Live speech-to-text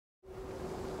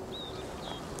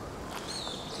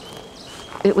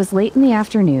It was late in the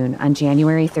afternoon on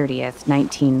January 30th,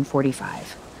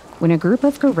 1945, when a group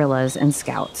of guerrillas and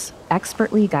scouts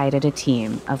expertly guided a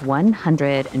team of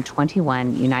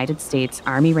 121 United States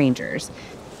Army Rangers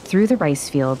through the rice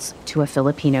fields to a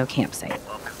Filipino campsite.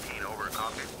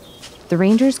 The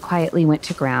Rangers quietly went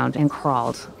to ground and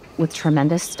crawled, with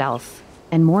tremendous stealth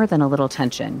and more than a little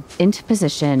tension, into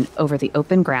position over the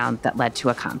open ground that led to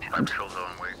a compound.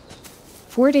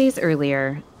 4 days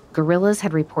earlier, guerrillas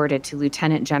had reported to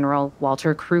Lieutenant General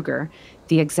Walter Kruger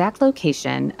the exact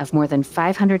location of more than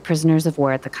 500 prisoners of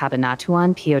war at the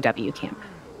Cabanatuan POW camp.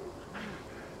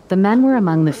 The men were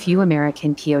among the few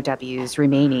American POWs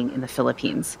remaining in the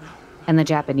Philippines, and the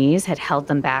Japanese had held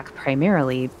them back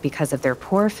primarily because of their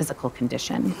poor physical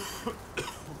condition.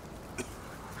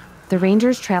 The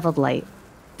Rangers traveled light.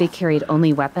 They carried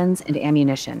only weapons and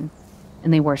ammunition,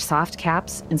 and they wore soft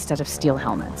caps instead of steel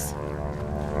helmets.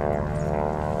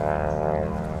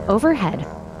 Overhead,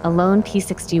 a lone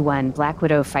P-61 Black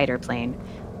Widow fighter plane,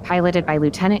 piloted by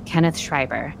Lieutenant Kenneth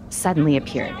Schreiber, suddenly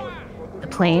appeared. The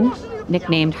plane,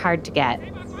 nicknamed Hard to Get,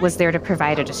 was there to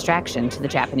provide a distraction to the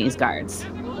Japanese guards.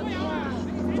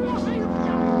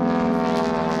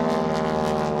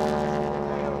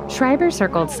 Schreiber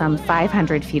circled some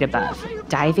 500 feet above,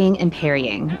 diving and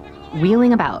parrying,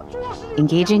 wheeling about,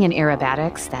 engaging in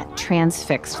aerobatics that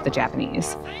transfixed the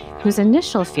Japanese, whose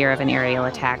initial fear of an aerial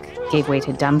attack gave way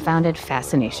to dumbfounded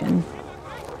fascination.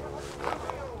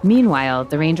 Meanwhile,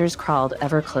 the Rangers crawled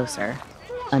ever closer,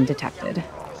 undetected.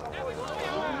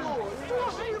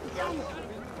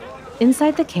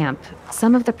 Inside the camp,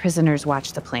 some of the prisoners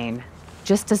watched the plane,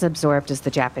 just as absorbed as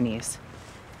the Japanese.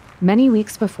 Many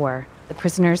weeks before, the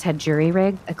prisoners had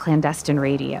jury-rigged a clandestine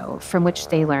radio from which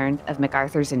they learned of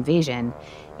MacArthur's invasion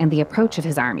and the approach of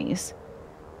his armies.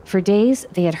 For days,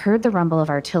 they had heard the rumble of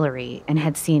artillery and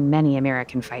had seen many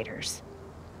American fighters.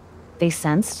 They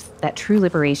sensed that true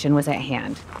liberation was at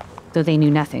hand, though they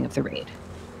knew nothing of the raid.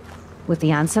 With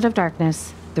the onset of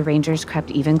darkness, the Rangers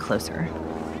crept even closer.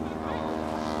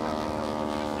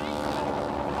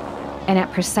 And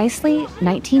at precisely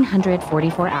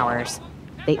 1944 hours,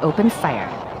 they opened fire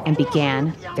and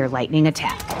began their lightning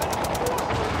attack.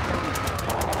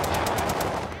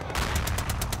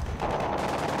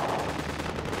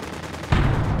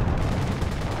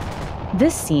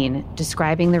 This scene,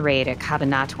 describing the raid at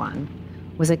Cabanatuan,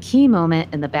 was a key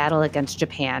moment in the battle against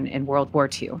Japan in World War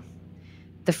II.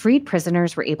 The freed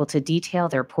prisoners were able to detail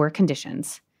their poor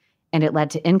conditions, and it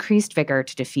led to increased vigor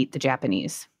to defeat the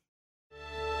Japanese.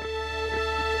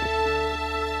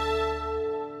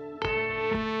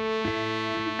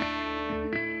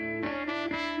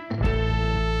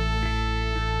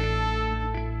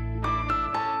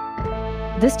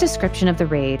 This description of the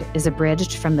raid is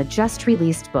abridged from the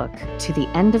just-released book, To the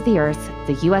End of the Earth,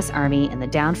 the U.S. Army and the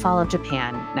Downfall of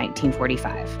Japan,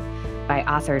 1945, by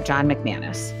author John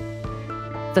McManus.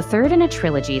 The third in a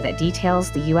trilogy that details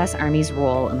the U.S. Army's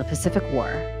role in the Pacific War,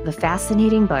 the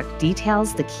fascinating book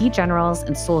details the key generals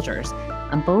and soldiers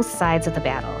on both sides of the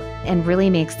battle and really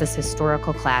makes this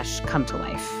historical clash come to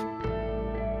life.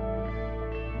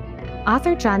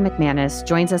 Author John McManus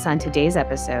joins us on today's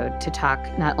episode to talk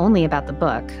not only about the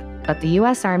book, but the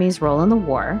U.S. Army's role in the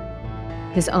war,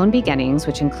 his own beginnings,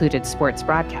 which included sports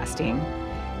broadcasting,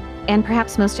 and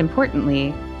perhaps most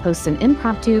importantly, hosts an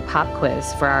impromptu pop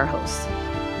quiz for our hosts.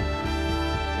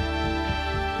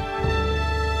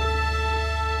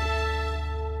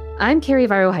 I'm Carrie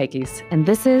Varohaikis, and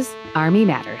this is Army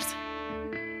Matters.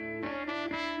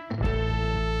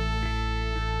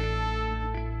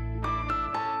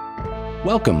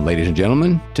 Welcome, ladies and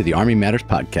gentlemen, to the Army Matters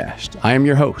podcast. I am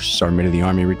your host, Sergeant of the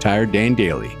Army Retired Dan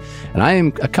Dailey, and I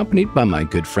am accompanied by my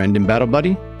good friend and battle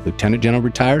buddy, Lieutenant General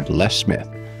Retired Les Smith.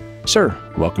 Sir,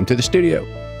 welcome to the studio.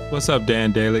 What's up,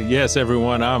 Dan Dailey? Yes,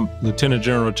 everyone, I'm Lieutenant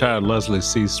General Retired Leslie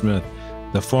C. Smith,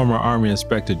 the former Army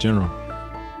Inspector General.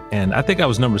 And I think I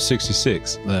was number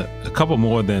 66, a couple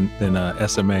more than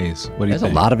SMAs. What do you think? There's a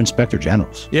lot of Inspector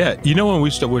Generals. Yeah, you know when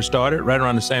we started? Right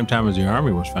around the same time as the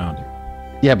Army was founded.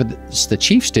 Yeah, but the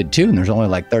Chiefs did too, and there's only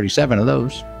like 37 of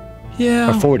those.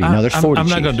 Yeah. Or 40. No, there's 40 I'm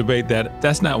not Chiefs. going to debate that.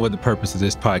 That's not what the purpose of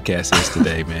this podcast is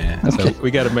today, man. Okay. So we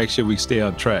got to make sure we stay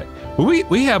on track. But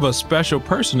we have a special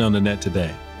person on the net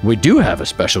today. We do have a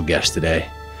special guest today,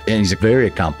 and he's a very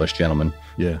accomplished gentleman.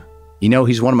 Yeah. You know,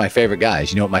 he's one of my favorite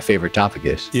guys. You know what my favorite topic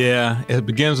is? Yeah, it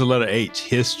begins with the letter H,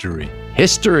 history.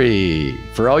 History.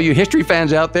 For all you history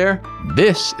fans out there,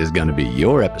 this is going to be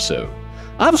your episode.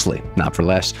 Obviously, not for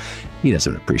Les. He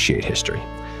doesn't appreciate history.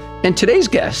 And today's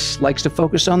guest likes to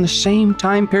focus on the same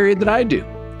time period that I do.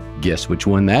 Guess which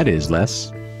one that is,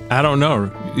 Les? I don't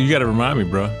know. You got to remind me,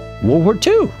 bro. World War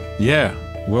II. Yeah,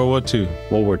 World War II.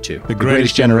 World War II. The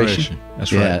greatest generation.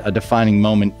 That's right. Yeah, a defining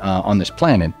moment on this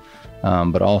planet,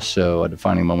 but also a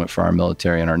defining moment for our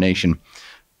military and our nation.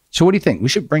 So what do you think? We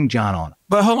should bring John on.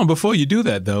 But hold on, before you do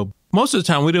that, though, most of the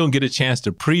time we don't get a chance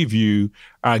to preview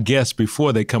our guests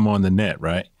before they come on the net,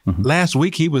 right? Mm-hmm. Last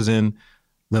week he was in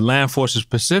the Land Forces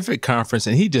Pacific Conference,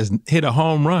 and he just hit a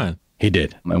home run. He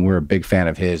did. And we're a big fan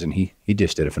of his, and he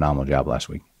just did a phenomenal job last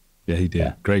week. Yeah, he did.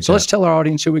 Yeah. Great job. So let's tell our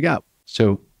audience who we got.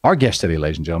 So our guest today,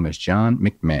 ladies and gentlemen, is John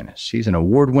McManus. He's an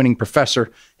award-winning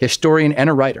professor, historian, and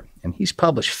a writer, and he's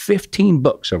published 15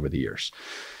 books over the years.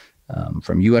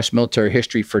 From U.S. military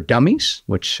history for dummies,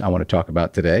 which I want to talk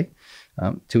about today,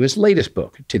 to his latest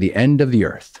book, To the End of the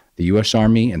Earth, the U.S.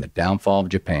 Army and the Downfall of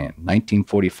Japan,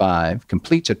 1945,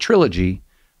 completes a trilogy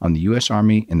on the U.S.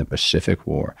 Army in the Pacific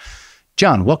War.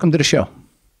 John, welcome to the show.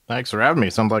 Thanks for having me.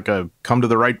 Sounds like I've come to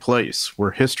the right place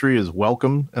where history is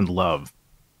welcome and loved.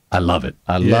 I love it.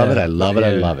 I love it. I love it.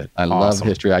 I love it. I love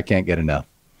history. I can't get enough.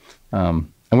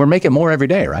 And we're making more every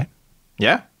day, right?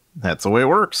 Yeah, that's the way it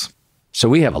works. So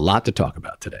we have a lot to talk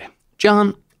about today.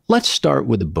 John, let's start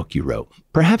with the book you wrote.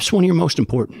 Perhaps one of your most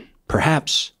important,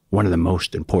 perhaps one of the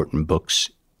most important books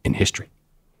in history.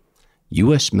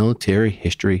 U.S. Military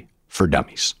History for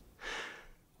Dummies.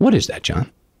 What is that, John?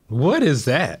 What is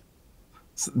that?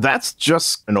 That's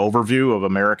just an overview of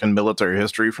American military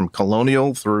history from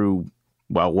colonial through,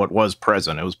 well, what was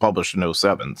present. It was published in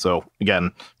 2007. So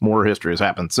again, more history has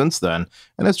happened since then.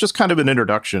 And it's just kind of an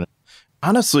introduction.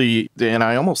 Honestly, Dan,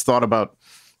 I almost thought about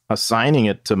assigning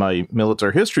it to my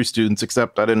military history students,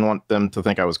 except I didn't want them to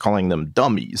think I was calling them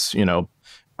dummies. You know,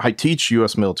 I teach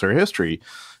U.S. military history,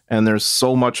 and there's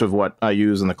so much of what I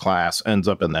use in the class ends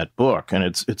up in that book. And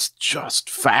it's just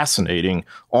fascinating,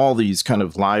 all these kind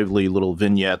of lively little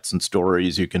vignettes and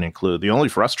stories you can include. The only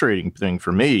frustrating thing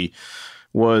for me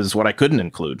was what I couldn't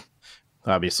include.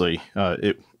 Obviously,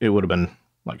 it would have been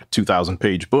like a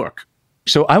 2,000-page book.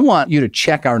 So I want you to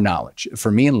check our knowledge, for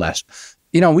me and Les.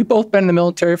 You know, we've both been in the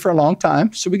military for a long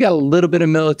time, so we got a little bit of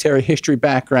military history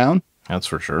background. That's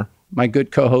for sure. My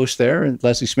good co-host there,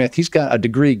 Leslie Smith, he's got a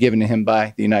degree given to him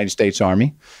by the United States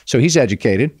Army, so he's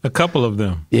educated. A couple of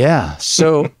them. Yeah.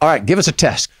 So, all right, give us a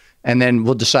test, and then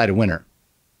we'll decide a winner.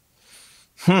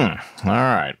 All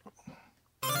right.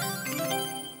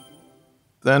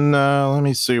 Then let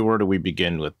me see, where do we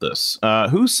begin with this?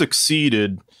 Who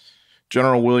succeeded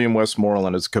General William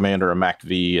Westmoreland as commander of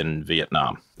MACV in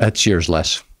Vietnam? That's yours,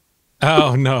 Les.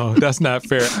 Oh, no, that's not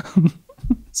fair.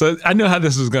 So I knew how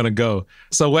this was going to go.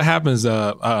 So what happens,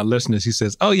 listeners, he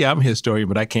says, oh, yeah, I'm a historian,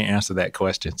 but I can't answer that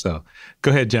question. So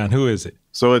go ahead, John. Who is it?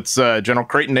 So it's General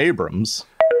Creighton Abrams.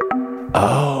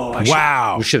 Oh,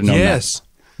 wow. We should have known that.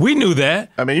 We knew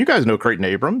that. I mean, you guys know Creighton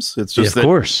Abrams. It's just of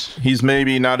course. He's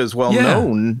maybe not as well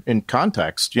known in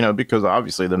context, you know, because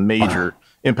obviously the major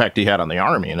impact he had on the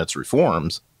Army and its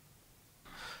reforms.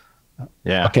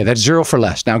 Yeah. Okay, that's 0 for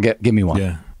Les. Now give me one.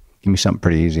 Yeah. Give me something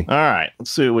pretty easy. All right,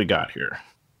 let's see what we got here.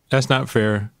 That's not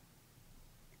fair.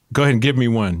 Go ahead and give me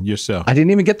one yourself. I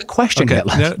didn't even get the question yet.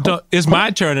 It's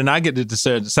my turn, and I get to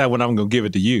decide when I'm going to give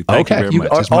it to you. Thank you very much.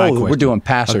 It's my question. We're doing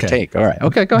pass or take. All right.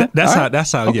 Okay, go ahead.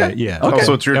 That's how. Okay. Yeah. Okay. Oh,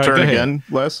 so it's your turn again,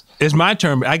 Les? It's my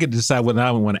turn, but I get to decide whether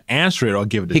I want to answer it or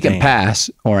give it to Dan. He can pass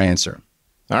or answer.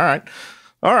 All right.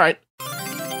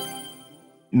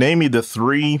 Name me the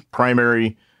 3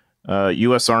 primary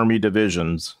U.S. Army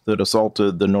divisions that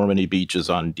assaulted the Normandy beaches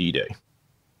on D-Day.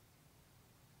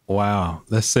 Wow.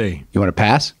 Let's see. You want to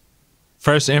pass?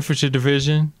 1st Infantry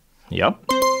Division. Yep.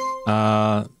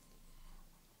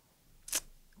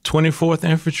 24th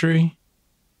Infantry.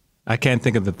 I can't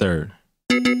think of the 3rd.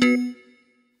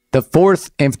 The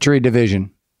 4th Infantry Division.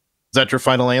 Is that your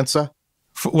final answer?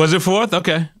 Was it 4th?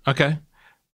 Okay.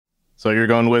 So you're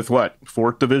going with what?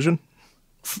 4th Division?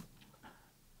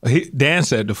 Dan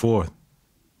said the 4th.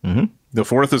 Mm-hmm. The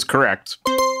 4th is correct,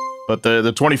 but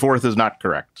the 24th is not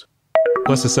correct.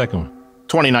 What's the second one?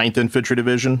 29th Infantry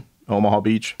Division, Omaha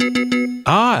Beach.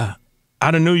 Out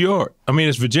of New York. I mean,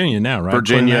 it's Virginia now, right?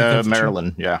 Virginia,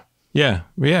 Maryland, yeah. Yeah,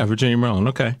 Virginia, Maryland,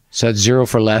 okay. So that's 0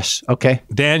 for Les. Okay.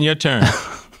 Dan, your turn.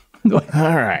 All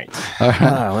right.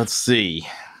 Let's see.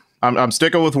 I'm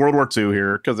sticking with World War II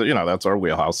here because, you know, that's our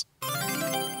wheelhouse.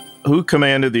 Who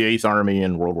commanded the 8th Army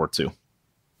in World War II?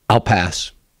 I'll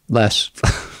pass. Les.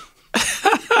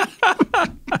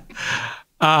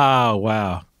 Oh,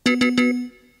 wow.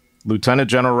 Lieutenant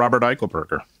General Robert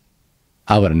Eichelberger.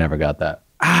 I would have never got that.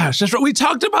 That's right. We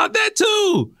talked about that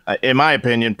too. In my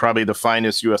opinion, probably the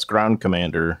finest U.S. ground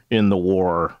commander in the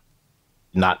war,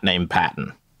 not named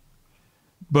Patton.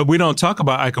 But we don't talk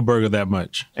about Eichelberger that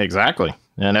much. Exactly.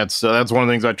 And that's one of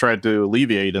the things I tried to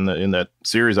alleviate in that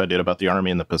series I did about the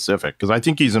Army in the Pacific, because I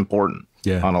think he's important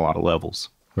on a lot of levels.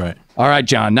 Right. All right,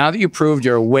 John, now that you proved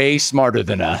you're way smarter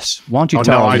than us, why don't you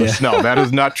tell us? No, that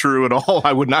is not true at all.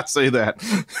 I would not say that.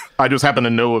 I just happen to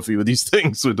know a few of these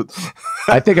things.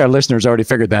 I think our listeners already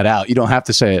figured that out. You don't have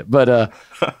to say it. But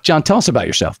John, tell us about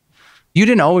yourself. You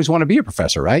didn't always want to be a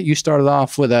professor, right? You started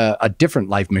off with a different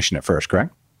life mission at first,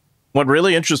 correct? What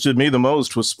really interested me the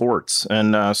most was sports.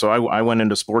 And so I went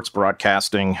into sports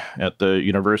broadcasting at the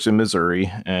University of Missouri,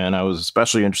 and I was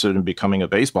especially interested in becoming a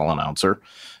baseball announcer.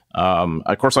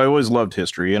 Of course, I always loved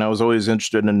history, and I was always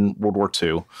interested in World War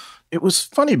II. It was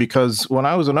funny because when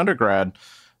I was an undergrad,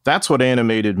 that's what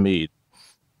animated me.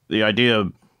 The idea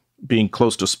of being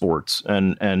close to sports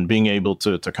and being able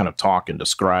to kind of talk and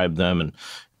describe them and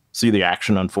see the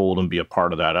action unfold and be a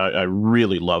part of that. I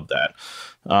really loved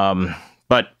that.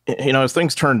 But, as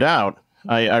things turned out,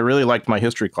 I really liked my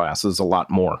history classes a lot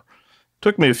more.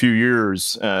 Took me a few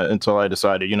years until I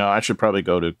decided, I should probably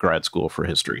go to grad school for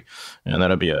history, and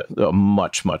that'd be a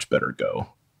much, much better go.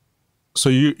 So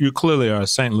you clearly are a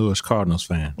St. Louis Cardinals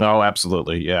fan. Oh,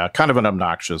 absolutely. Yeah. Kind of an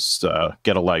obnoxious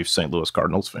get a life St. Louis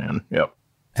Cardinals fan. Yep.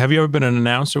 Have you ever been an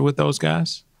announcer with those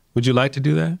guys? Would you like to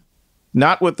do that?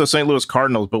 Not with the St. Louis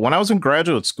Cardinals, but when I was in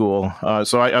graduate school,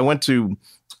 so I went to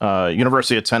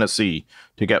University of Tennessee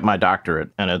to get my doctorate,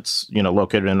 and it's,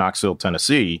 located in Knoxville,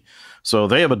 Tennessee. So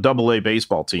they have a AA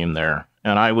baseball team there,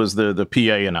 and I was the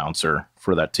PA announcer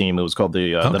for that team. It was called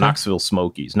the Knoxville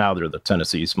Smokies. Now they're the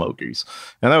Tennessee Smokies,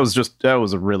 and that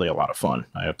was really a lot of fun,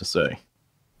 I have to say.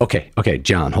 Okay,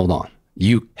 John, hold on.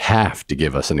 You have to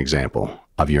give us an example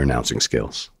of your announcing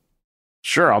skills.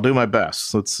 Sure, I'll do my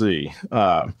best. Let's see.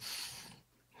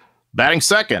 Batting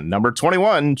second, number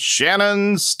 21,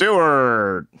 Shannon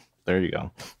Stewart. There you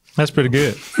go. That's pretty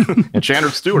good. And Shannon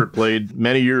Stewart played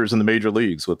many years in the major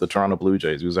leagues with the Toronto Blue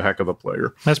Jays. He was a heck of a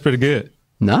player. That's pretty good.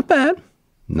 Not bad.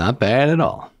 Not bad at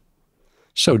all.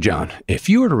 So, John, if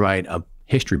you were to write a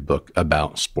history book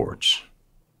about sports,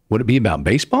 would it be about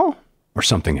baseball or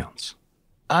something else?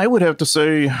 I would have to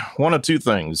say one of two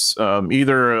things.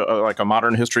 Either like a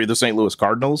modern history of the St. Louis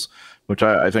Cardinals, which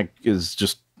I think is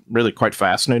just really quite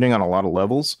fascinating on a lot of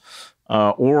levels,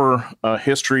 or a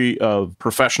history of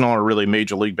professional or really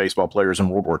Major League Baseball players in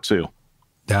World War II.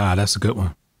 Ah, that's a good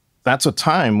one. That's a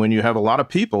time when you have a lot of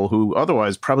people who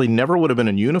otherwise probably never would have been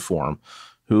in uniform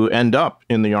who end up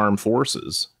in the armed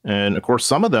forces. And of course,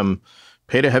 some of them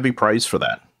paid a heavy price for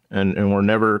that and were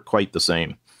never quite the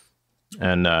same.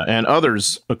 And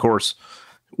others, of course,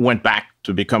 went back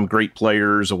to become great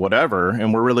players or whatever,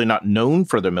 and were really not known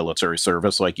for their military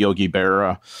service, like Yogi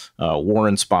Berra,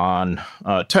 Warren Spahn.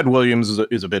 Ted Williams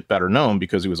is a bit better known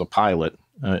because he was a pilot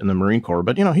in the Marine Corps,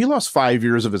 but he lost 5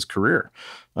 years of his career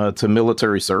to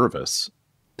military service.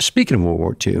 Speaking of World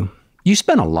War II, you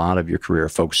spent a lot of your career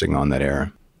focusing on that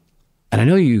era, and I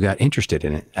know you got interested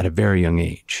in it at a very young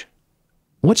age.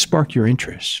 What sparked your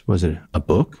interest? Was it a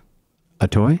book, a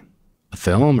toy, a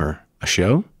film, or a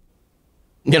show?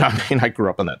 I grew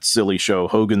up on that silly show,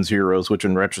 Hogan's Heroes, which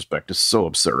in retrospect is so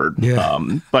absurd. Yeah.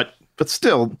 But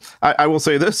still, I will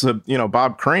say this,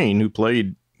 Bob Crane, who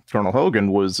played Colonel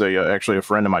Hogan, was actually a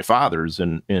friend of my father's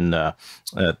in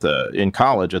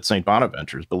college at St.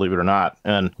 Bonaventure's, believe it or not.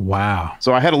 And wow.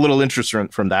 So I had a little interest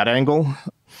from that angle,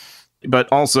 but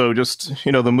also just,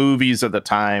 the movies at the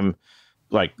time,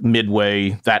 like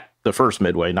Midway, the first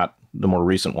Midway, not the more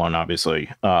recent one, obviously,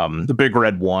 The Big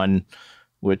Red One,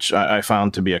 which I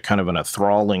found to be a kind of an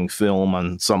enthralling film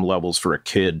on some levels for a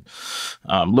kid.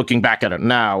 Looking back at it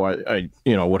now, I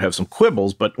would have some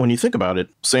quibbles, but when you think about it,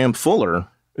 Sam Fuller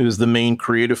is the main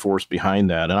creative force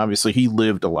behind that. And obviously he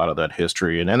lived a lot of that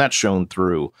history, and that's shown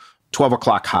through 12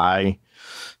 O'Clock High,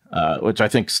 which I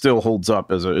think still holds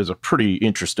up as a pretty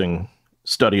interesting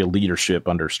study of leadership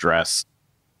under stress.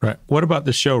 Right. What about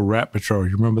the show Rat Patrol?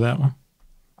 You remember that one?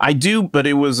 I do, but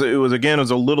it was a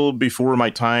little before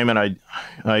my time, and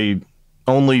I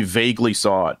only vaguely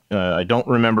saw it. I don't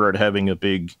remember it having a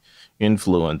big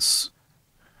influence,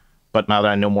 but now that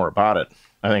I know more about it,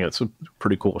 I think it's a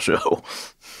pretty cool show.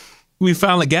 We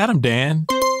finally got him, Dan.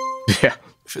 Yeah,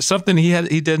 something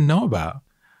he didn't know about.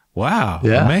 Wow,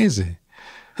 yeah. Amazing.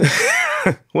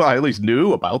 Well, I at least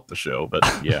knew about the show, but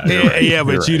yeah. Right.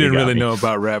 But you didn't really know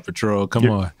about Rat Patrol. Come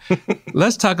on.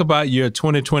 Let's talk about your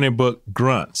 2020 book,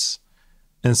 Grunts,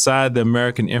 Inside the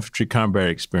American Infantry Combat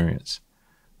Experience.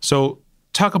 So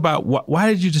talk about why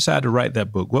did you decide to write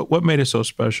that book? What made it so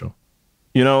special?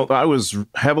 I was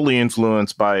heavily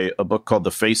influenced by a book called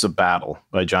The Face of Battle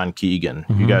by John Keegan.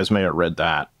 Mm-hmm. You guys may have read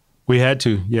that. We had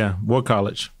to, yeah. War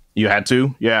College. You had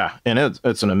to? Yeah. And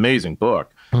it's an amazing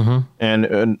book.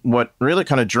 And what really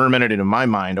kind of germinated in my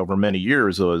mind over many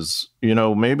years was,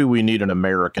 maybe we need an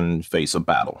American face of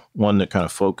battle, one that kind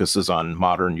of focuses on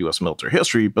modern U.S. military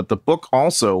history. But the book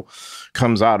also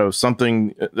comes out of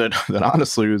something that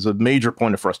honestly was a major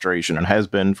point of frustration and has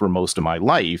been for most of my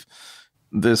life,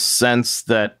 this sense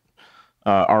that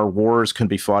our wars can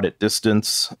be fought at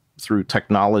distance through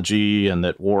technology, and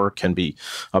that war can be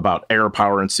about air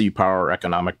power and sea power,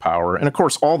 economic power. And of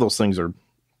course, all those things are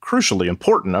crucially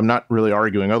important. I'm not really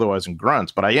arguing otherwise in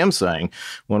grunts, but I am saying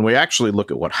when we actually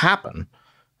look at what happened,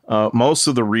 most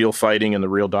of the real fighting and the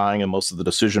real dying and most of the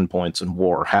decision points in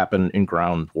war happen in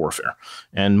ground warfare.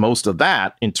 And most of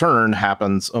that, in turn,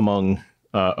 happens among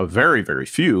a very, very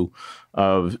few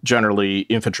of generally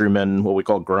infantrymen, what we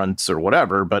call grunts or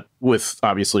whatever, but with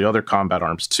obviously other combat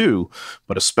arms too,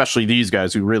 but especially these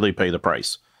guys who really pay the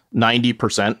price.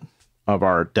 90% of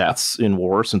our deaths in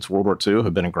war since World War II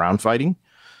have been in ground fighting,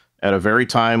 at a very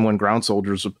time when ground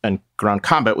soldiers and ground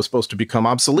combat was supposed to become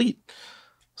obsolete.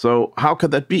 So how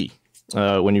could that be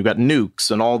when you've got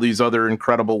nukes and all these other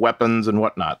incredible weapons and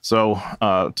whatnot? So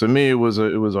to me, it was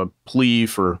a plea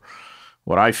for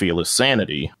what I feel is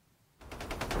sanity.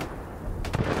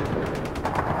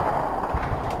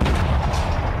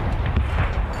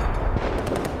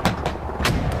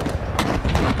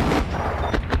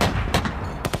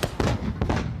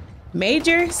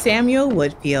 Major Samuel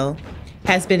Woodfield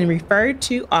has been referred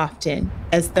to often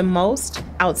as the most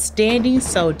outstanding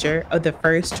soldier of the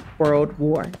First World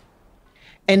War.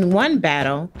 In one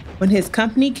battle, when his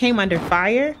company came under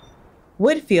fire,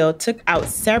 Woodfield took out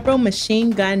several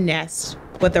machine gun nests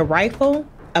with a rifle,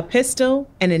 a pistol,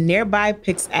 and a nearby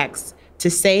pickaxe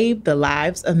to save the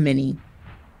lives of many.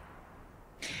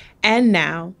 And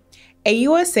now,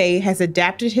 AUSA has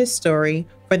adapted his story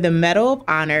for the Medal of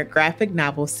Honor graphic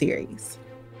novel series.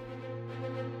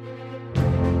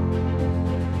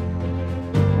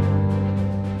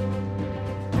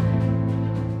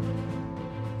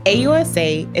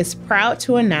 AUSA is proud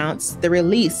to announce the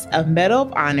release of Medal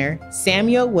of Honor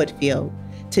Samuel Woodfield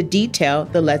to detail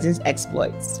the legend's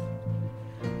exploits.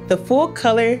 The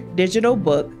full-color digital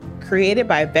book, created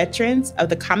by veterans of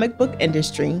the comic book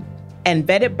industry and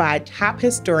vetted by top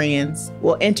historians,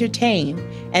 will entertain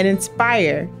and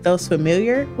inspire those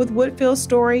familiar with Woodfield's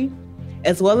story,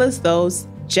 as well as those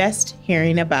just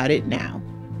hearing about it now.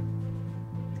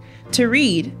 To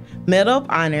read Medal of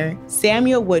Honor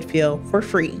Samuel Woodfield for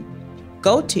free,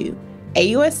 go to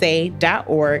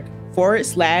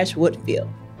ausa.org/Woodfield.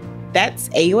 That's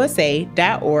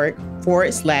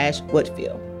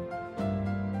ausa.org/Woodfield.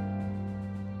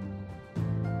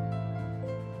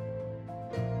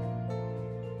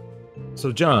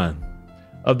 So, John,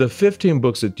 of the 15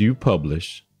 books that you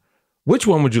published, which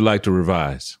one would you like to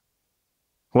revise?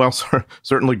 Well,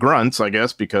 certainly grunts, I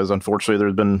guess, because unfortunately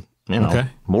there's been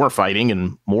more fighting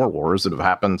and more wars that have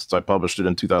happened since I published it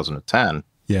in 2010.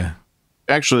 Yeah.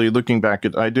 Actually, looking back,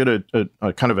 I did a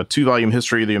kind of a 2-volume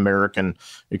history of the American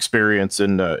experience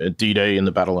in D-Day and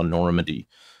the Battle of Normandy.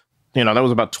 That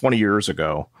was about 20 years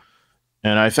ago.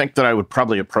 And I think that I would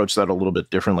probably approach that a little bit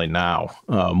differently now.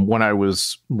 When I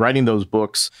was writing those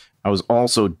books, I was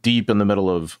also deep in the middle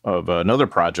of another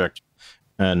project.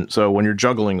 And so when you're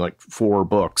juggling like 4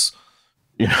 books,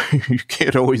 you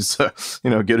can't always,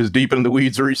 get as deep into the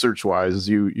weeds research-wise as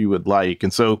you would like.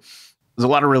 And so there's a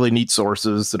lot of really neat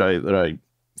sources that I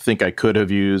think I could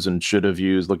have used and should have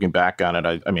used looking back on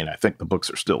it. I mean, I think the books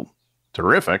are still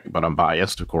terrific, but I'm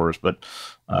biased, of course, but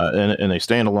and they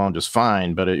stand alone just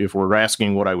fine. But if we're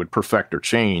asking what I would perfect or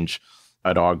change,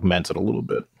 I'd augment it a little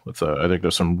bit with I think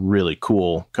there's some really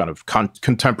cool kind of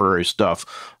contemporary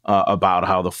stuff about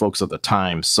how the folks at the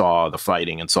time saw the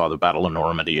fighting and saw the Battle of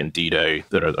Normandy and D-Day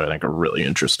that I think are really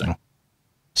interesting.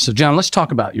 So, John, let's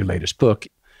talk about your latest book,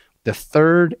 the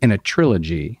third in a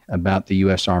trilogy about the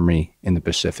U.S. Army in the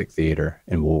Pacific Theater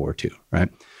in World War II, right?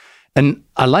 And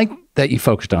I like that you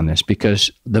focused on this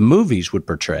because the movies would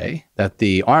portray that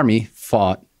the Army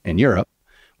fought in Europe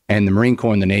and the Marine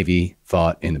Corps and the Navy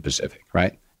fought in the Pacific,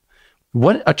 right?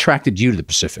 What attracted you to the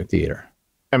Pacific Theater?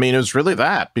 I mean, it was really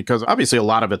that, because obviously a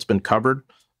lot of it's been covered.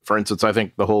 For instance, I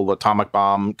think the whole atomic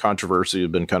bomb controversy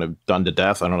had been kind of done to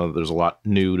death. I don't know if there's a lot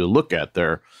new to look at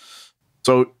there.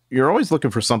 So you're always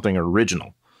looking for something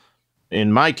original.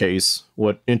 In my case,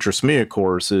 what interests me, of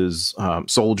course, is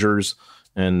soldiers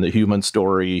and the human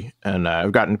story. And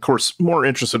I've gotten, of course, more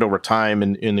interested over time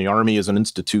in the Army as an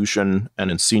institution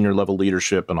and in senior level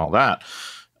leadership and all that.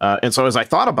 And so as I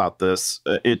thought about this,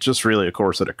 it just really, of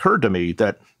course, it occurred to me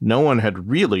that no one had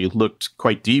really looked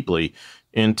quite deeply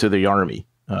into the Army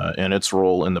and its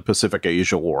role in the Pacific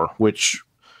Asia War, which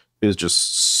is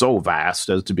just so vast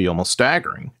as to be almost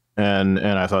staggering. And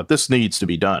I thought this needs to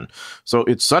be done. So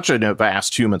it's such a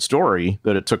vast human story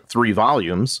that it took 3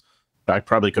 volumes. I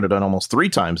probably could have done almost 3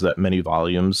 times that many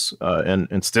volumes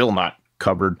and still not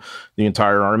covered the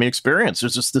entire Army experience.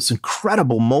 There's just this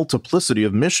incredible multiplicity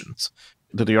of missions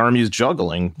that the Army is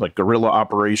juggling, like guerrilla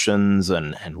operations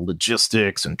and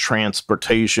logistics and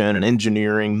transportation and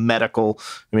engineering, medical.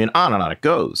 I mean, on and on it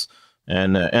goes.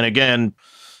 And again,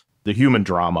 the human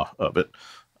drama of it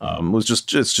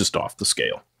it's just off the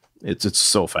scale. It's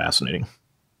so fascinating.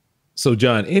 So,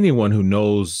 John, anyone who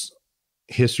knows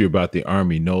history about the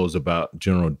Army knows about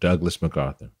General Douglas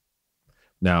MacArthur.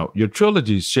 Now, your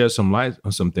trilogy shares some light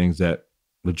on some things that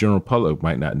the general public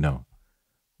might not know.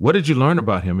 What did you learn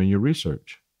about him in your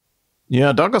research?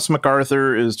 Yeah, Douglas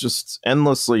MacArthur is just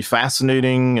endlessly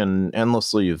fascinating and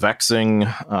endlessly vexing,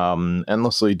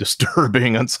 endlessly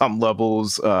disturbing on some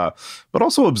levels, but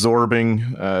also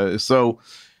absorbing. So,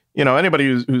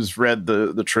 anybody who's read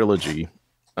the trilogy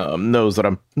knows that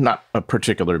I'm not a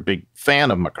particular big fan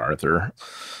of MacArthur,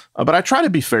 but I try to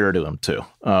be fair to him too,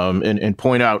 and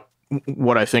point out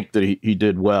what I think that he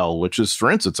did well, which is,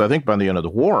 for instance, I think by the end of the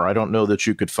war, I don't know that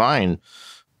you could find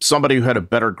somebody who had a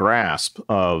better grasp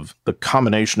of the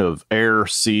combination of air,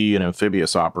 sea, and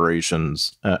amphibious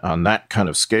operations on that kind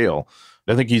of scale.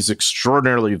 I think he's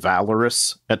extraordinarily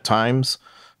valorous at times,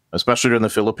 especially during the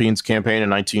Philippines campaign in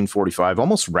 1945,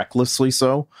 almost recklessly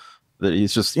so. That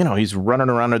he's just, he's running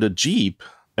around in a Jeep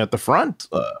at the front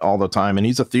all the time, and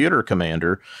he's a theater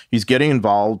commander. He's getting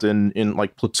involved in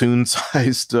like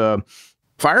platoon-sized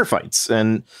firefights.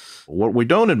 And what we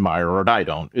don't admire, or what I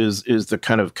don't, is the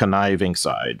kind of conniving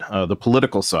side, the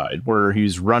political side, where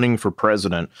he's running for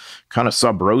president kind of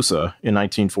sub rosa in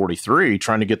 1943,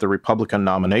 trying to get the Republican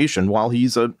nomination while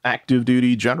he's an active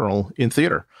duty general in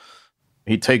theater.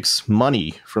 He takes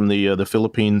money from the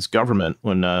Philippines government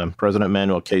when President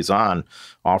Manuel Quezon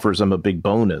offers him a big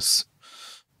bonus.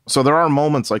 So there are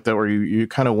moments like that where you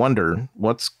kind of wonder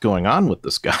what's going on with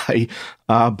this guy.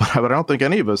 But I don't think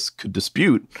any of us could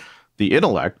dispute the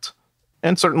intellect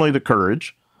and certainly the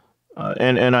courage.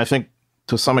 And I think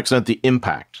to some extent the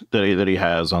impact that he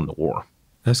has on the war.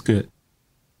 That's good.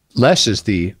 Les is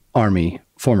the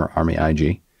former Army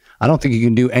IG. I don't think you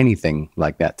can do anything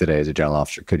like that today as a general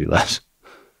officer, could you, Les?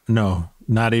 No,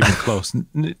 not even close.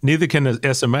 Neither can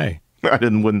the SMA.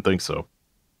 Wouldn't think so.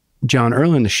 John,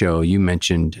 early in the show, you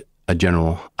mentioned a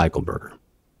General Eichelberger,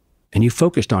 and you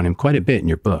focused on him quite a bit in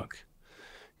your book.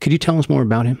 Could you tell us more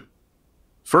about him?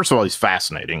 First of all, he's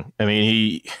fascinating. I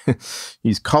mean,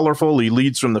 he's colorful. He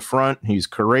leads from the front. He's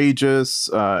courageous.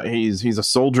 He's a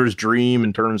soldier's dream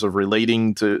in terms of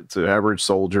relating to average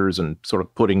soldiers and sort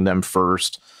of putting them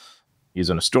first. He's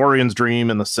an historian's dream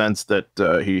in the sense that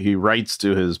he writes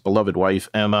to his beloved wife,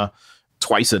 Emma,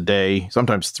 twice a day,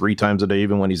 sometimes 3 times a day,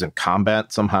 even when he's in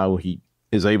combat. Somehow he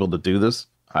is able to do this.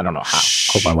 I don't know how.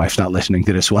 Hope my wife's not listening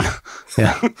to this one.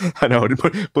 Yeah, I know,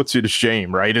 it puts you to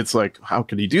shame, right? It's like, how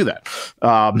could he do that?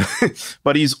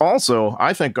 But he's also,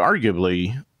 I think,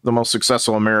 arguably the most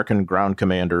successful American ground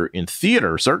commander in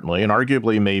theater, certainly, and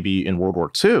arguably maybe in World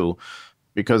War II,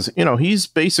 because, he's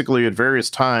basically at various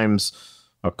times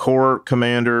a corps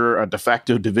commander, a de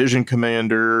facto division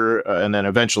commander, and then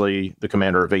eventually the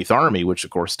commander of 8th Army, which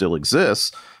of course still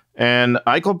exists. And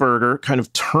Eichelberger kind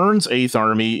of turns 8th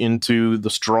Army into the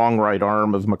strong right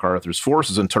arm of MacArthur's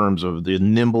forces in terms of the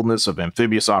nimbleness of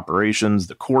amphibious operations,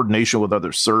 the coordination with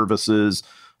other services.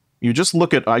 You just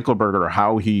look at Eichelberger,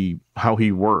 how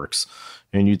he works,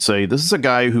 and you'd say, this is a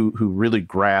guy who really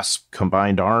grasps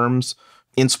combined arms,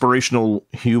 inspirational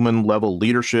human level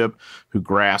leadership, who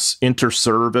grasps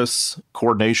inter-service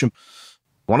coordination.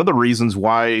 One of the reasons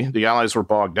why the Allies were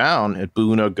bogged down at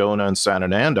Buna, Gona, and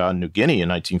Sanananda in New Guinea in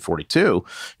 1942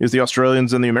 is the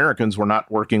Australians and the Americans were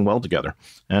not working well together.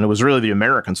 And it was really the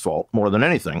Americans' fault more than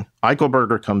anything.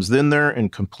 Eichelberger comes in there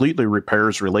and completely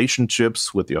repairs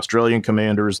relationships with the Australian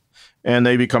commanders, and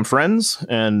they become friends,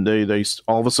 and they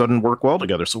all of a sudden work well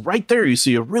together. So right there, you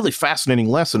see a really fascinating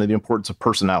lesson in the importance of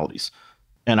personalities.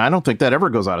 And I don't think that ever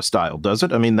goes out of style, does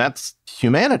it? I mean, that's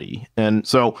humanity. And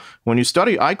so when you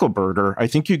study Eichelberger, I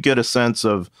think you get a sense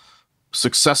of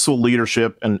successful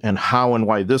leadership and how and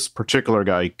why this particular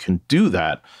guy can do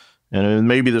that. And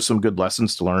maybe there's some good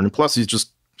lessons to learn. And plus, he's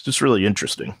just really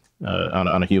interesting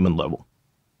on a human level.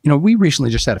 We recently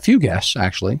just had a few guests,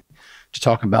 actually, to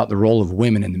talk about the role of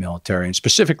women in the military. And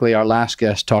specifically, our last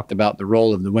guest talked about the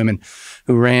role of the women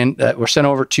who were sent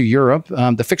over to Europe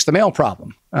to fix the male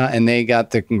problem. And they got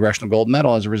the Congressional Gold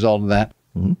Medal as a result of that.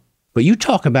 Mm-hmm. But you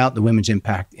talk about the women's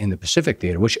impact in the Pacific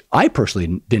theater, which I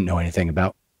personally didn't know anything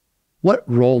about. What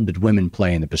role did women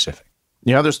play in the Pacific?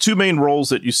 Yeah, there's two main roles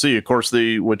that you see. Of course,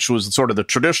 which was sort of the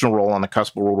traditional role on the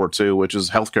cusp of World War II, which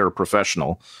is healthcare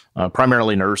professional,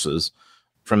 primarily nurses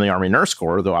from the Army Nurse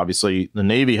Corps, though obviously the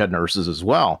Navy had nurses as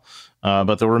well.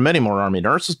 But there were many more Army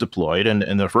nurses deployed.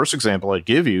 And the first example I'd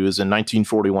give you is in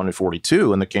 1941 and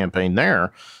 42 in the campaign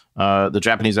there. The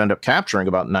Japanese end up capturing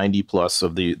about 90 plus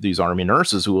of these Army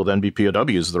nurses who will then be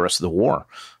POWs the rest of the war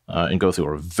and go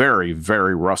through a very,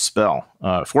 very rough spell.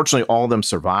 Fortunately, all of them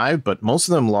survived, but most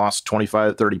of them lost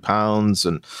 25, 30 pounds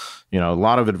and, a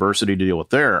lot of adversity to deal with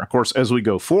there. Of course, as we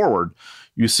go forward,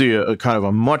 you see a kind of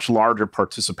a much larger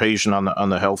participation on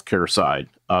the healthcare side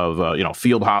of,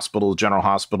 field hospitals, general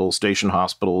hospitals, station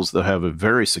hospitals that have a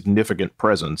very significant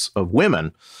presence of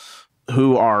women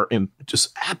who are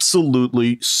just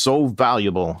absolutely so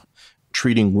valuable,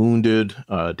 treating wounded,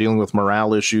 dealing with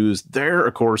morale issues. They're,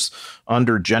 of course,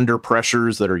 under gender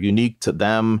pressures that are unique to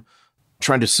them,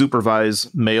 trying to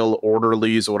supervise male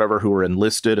orderlies or whatever who are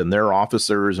enlisted and their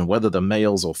officers and whether the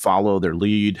males will follow their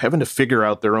lead, having to figure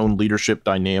out their own leadership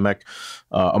dynamic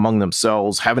among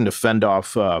themselves, having to fend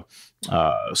off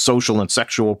social and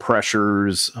sexual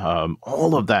pressures,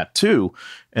 all of that too.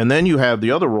 And then you have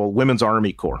the other role, Women's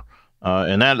Army Corps.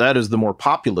 And that is the more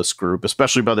populous group,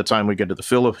 especially by the time we get to the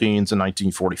Philippines in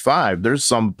 1945. There's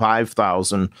some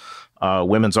 5,000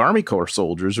 Women's Army Corps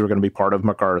soldiers who are going to be part of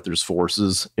MacArthur's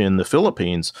forces in the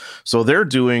Philippines. So they're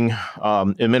doing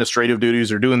administrative duties.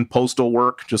 They're doing postal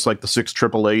work, just like the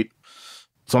 688.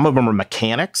 Some of them are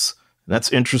mechanics.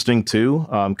 That's interesting, too,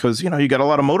 because, you got a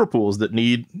lot of motor pools that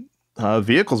need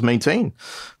vehicles maintained.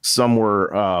 Some were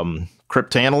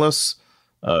cryptanalysts.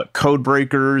 Code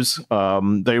breakers,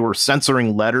 they were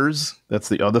censoring letters. That's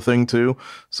the other thing, too.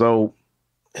 So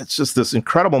it's just this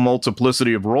incredible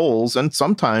multiplicity of roles. And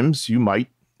sometimes you might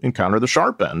encounter the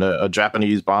sharp end, a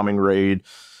Japanese bombing raid,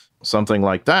 something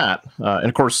like that. And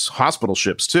of course, hospital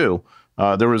ships, too.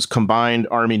 There was combined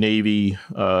Army-Navy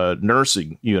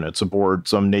nursing units aboard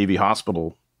some Navy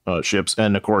hospital ships.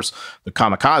 And of course, the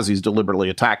kamikazes deliberately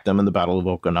attacked them in the Battle of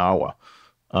Okinawa.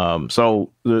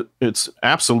 So it's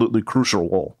absolutely crucial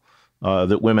role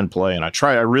that women play. And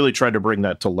I really tried to bring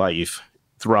that to life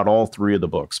throughout all three of the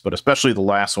books, but especially the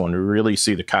last one, we really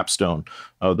see the capstone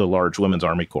of the large Women's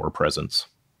Army Corps presence.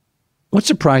 What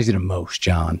surprised you the most,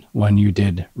 John, when you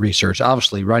did research?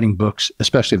 Obviously, writing books,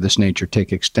 especially of this nature,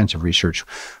 take extensive research.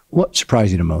 What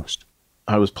surprised you the most?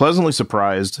 I was pleasantly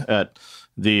surprised at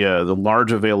the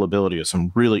large availability of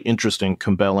some really interesting,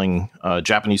 compelling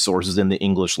Japanese sources in the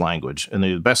English language. And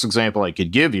the best example I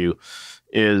could give you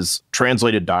is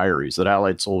translated diaries that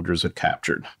Allied soldiers had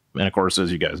captured. And of course,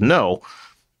 as you guys know,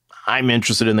 I'm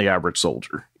interested in the average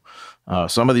soldier.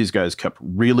 Some of these guys kept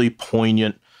really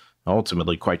poignant,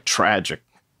 ultimately quite tragic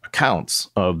accounts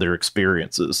of their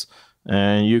experiences.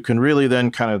 And you can really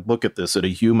then kind of look at this at a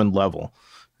human level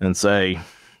and say,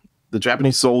 the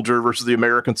Japanese soldier versus the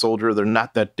American soldier, they're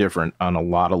not that different on a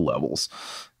lot of levels.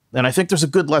 And I think there's a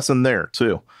good lesson there,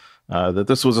 too, that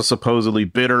this was a supposedly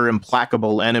bitter,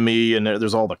 implacable enemy, and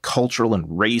there's all the cultural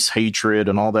and race hatred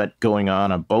and all that going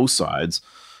on both sides.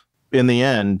 In the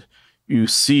end, you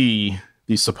see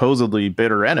these supposedly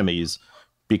bitter enemies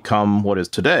become what is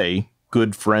today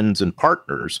good friends and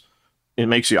partners. It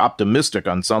makes you optimistic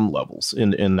on some levels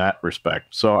in that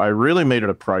respect. So I really made it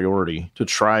a priority to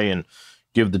try and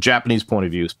give the Japanese point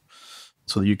of view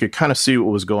so that you could kind of see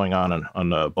what was going on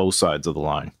both sides of the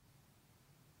line.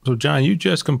 So, John, you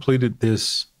just completed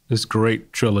this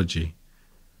great trilogy.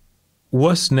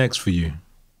 What's next for you?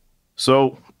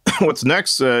 So what's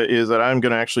next is that I'm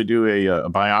going to actually do a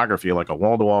biography, like a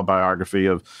wall-to-wall biography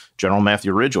of General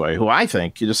Matthew Ridgway, who I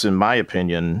think, just in my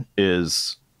opinion,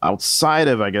 is outside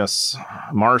of, I guess,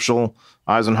 Marshall,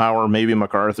 Eisenhower, maybe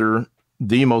MacArthur,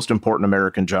 the most important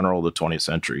American general of the 20th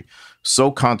century.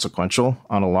 So consequential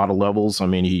on a lot of levels. I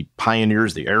mean, he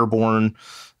pioneers the airborne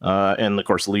and, of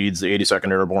course, leads the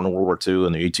 82nd Airborne in World War II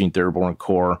and the 18th Airborne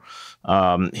Corps.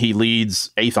 He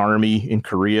leads 8th Army in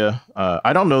Korea.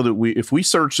 I don't know that if we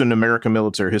searched in American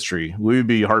military history, we would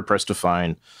be hard-pressed to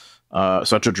find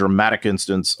such a dramatic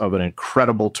instance of an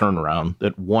incredible turnaround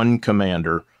that one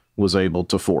commander was able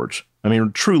to forge. I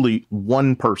mean, truly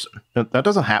one person. That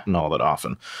doesn't happen all that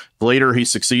often. Later, he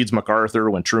succeeds MacArthur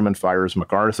when Truman fires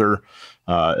MacArthur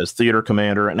as theater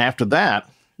commander. And after that,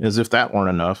 as if that weren't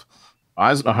enough,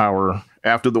 Eisenhower,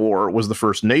 after the war, was the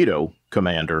first NATO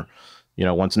commander,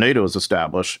 once NATO is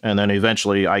established. And then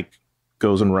eventually Ike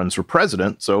goes and runs for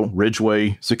president. So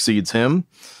Ridgway succeeds him.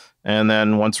 And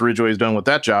then once Ridgway is done with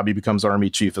that job, he becomes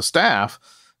Army Chief of Staff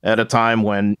at a time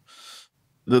when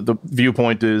The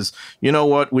viewpoint is, you know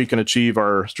what, we can achieve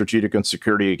our strategic and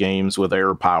security games with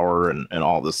air power and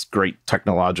all this great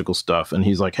technological stuff. And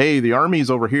he's like, hey, the Army's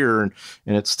over here and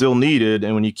it's still needed.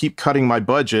 And when you keep cutting my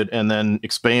budget and then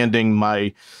expanding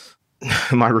my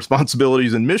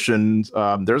responsibilities and missions,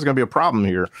 there's going to be a problem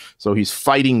here. So he's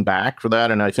fighting back for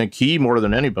that. And I think he, more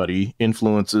than anybody,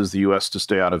 influences the U.S. to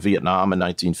stay out of Vietnam in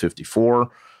 1954.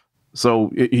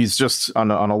 So he's just,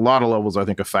 on a lot of levels, I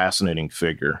think, a fascinating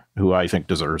figure who I think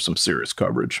deserves some serious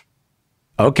coverage.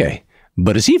 Okay,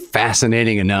 but is he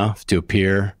fascinating enough to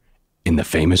appear in the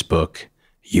famous book,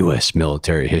 U.S.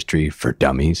 Military History for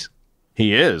Dummies?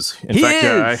 He is. In fact,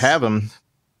 I have him.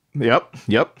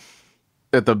 Yep.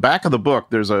 At the back of the book,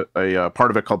 there's a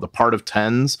part of it called the Part of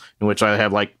Tens, in which I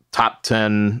have like top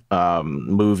 10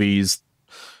 movies,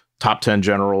 top 10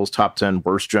 generals, top 10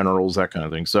 worst generals, that kind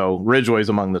of thing. So Ridgway's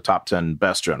among the top 10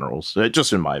 best generals,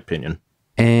 just in my opinion.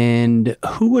 And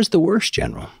who was the worst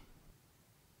general?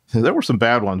 There were some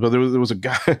bad ones, but there was a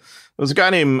guy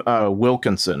named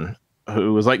Wilkinson,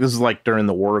 who was like, this is like during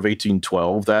the War of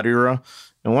 1812, that era.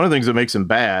 And one of the things that makes him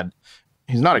bad,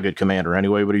 he's not a good commander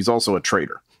anyway, but he's also a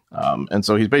traitor. And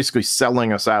so he's basically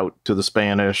selling us out to the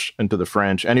Spanish and to the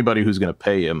French, anybody who's going to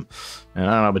pay him. And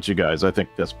I don't know about you guys, I think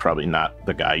that's probably not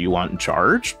the guy you want in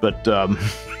charge, but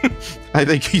I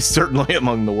think he's certainly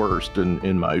among the worst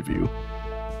in my view.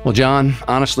 Well, John,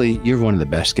 honestly, you're one of the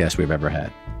best guests we've ever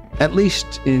had, at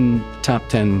least in top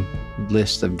 10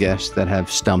 list of guests that have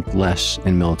stumped less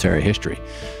in military history,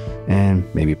 and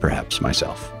maybe perhaps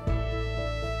myself.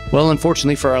 Well,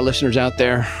 unfortunately for our listeners out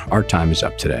there, our time is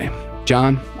up today.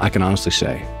 John, I can honestly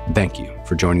say thank you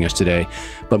for joining us today,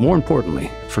 but more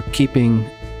importantly, for keeping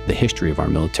the history of our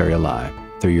military alive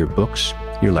through your books,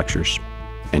 your lectures,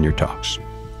 and your talks.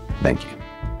 Thank you.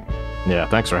 Yeah,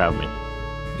 thanks for having me.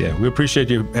 Yeah, we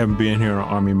appreciate you having being here on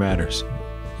Army Matters.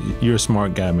 You're a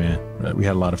smart guy, man. We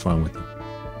had a lot of fun with you.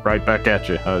 Right back at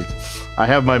you. I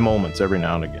have my moments every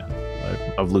now and again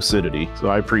of lucidity, so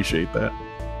I appreciate that.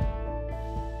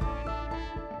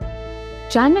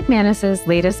 John McManus's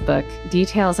latest book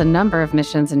details a number of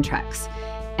missions and treks.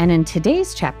 And in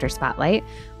today's chapter spotlight,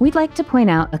 we'd like to point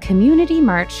out a community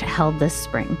march held this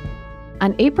spring.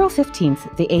 On April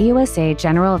 15th, the AUSA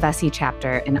General Vesey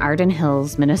chapter in Arden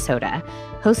Hills, Minnesota,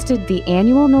 hosted the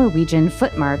annual Norwegian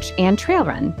Foot March and Trail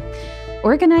Run.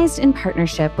 Organized in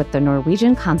partnership with the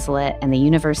Norwegian Consulate and the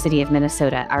University of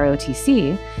Minnesota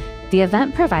ROTC, the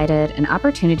event provided an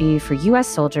opportunity for U.S.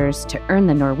 soldiers to earn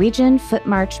the Norwegian Foot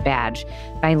March badge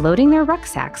by loading their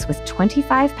rucksacks with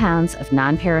 25 pounds of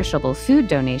non-perishable food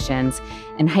donations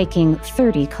and hiking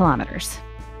 30 kilometers.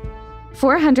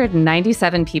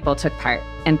 497 people took part,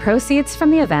 and proceeds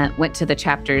from the event went to the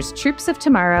chapter's Troops of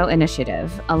Tomorrow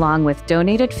initiative, along with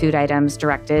donated food items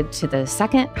directed to the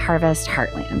Second Harvest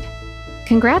Heartland.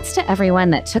 Congrats to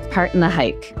everyone that took part in the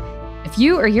hike. If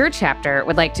you or your chapter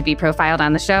would like to be profiled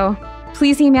on the show,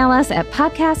 please email us at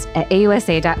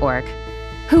podcast@ausa.org.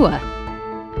 Hua!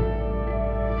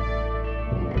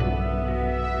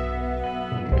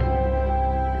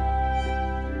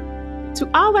 To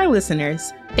all our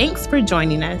listeners, thanks for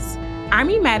joining us.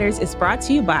 Army Matters is brought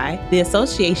to you by the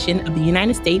Association of the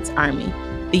United States Army,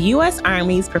 the U.S.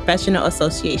 Army's professional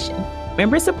association,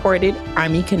 member-supported,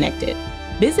 Army-connected.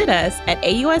 Visit us at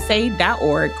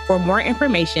AUSA.org for more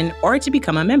information or to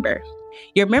become a member.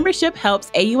 Your membership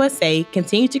helps AUSA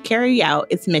continue to carry out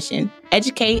its mission,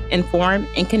 educate, inform,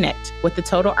 and connect with the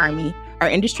total Army, our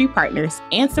industry partners,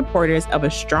 and supporters of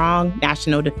a strong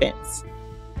national defense.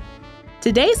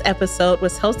 Today's episode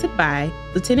was hosted by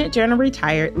Lieutenant General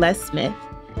Retired Les Smith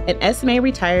and SMA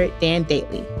Retired Dan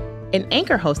Dailey, and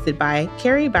anchor hosted by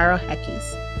Carrie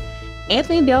Barrow-Heckes.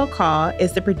 Anthony Dale Call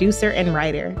is the producer and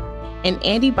writer, and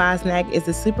Andy Bosnack is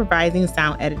the supervising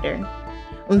sound editor.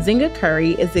 Unzinga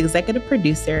Curry is the executive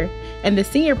producer, and the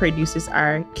senior producers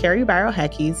are Carrie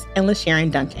Barrow-Heckes and LaSharon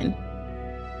Duncan.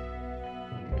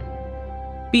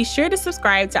 Be sure to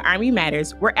subscribe to Army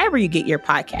Matters wherever you get your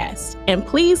podcasts, and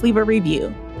please leave a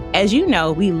review. As you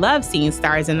know, we love seeing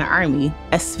stars in the Army,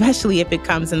 especially if it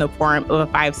comes in the form of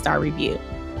a 5-star review.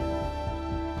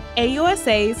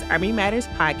 AUSA's Army Matters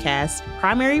podcast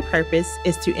primary purpose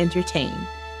is to entertain.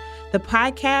 The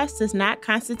podcast does not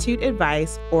constitute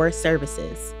advice or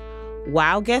services.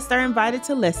 While guests are invited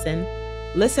to listen,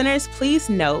 listeners, please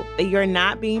note that you're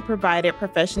not being provided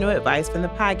professional advice from the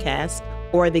podcast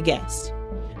or the guest.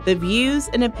 The views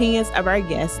and opinions of our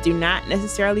guests do not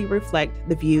necessarily reflect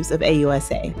the views of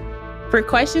AUSA. For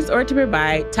questions or to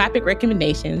provide topic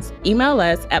recommendations, email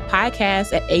us at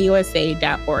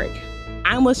podcast@ausa.org.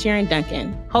 I'm LaSharon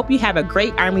Duncan. Hope you have a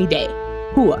great Army day.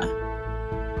 Hua!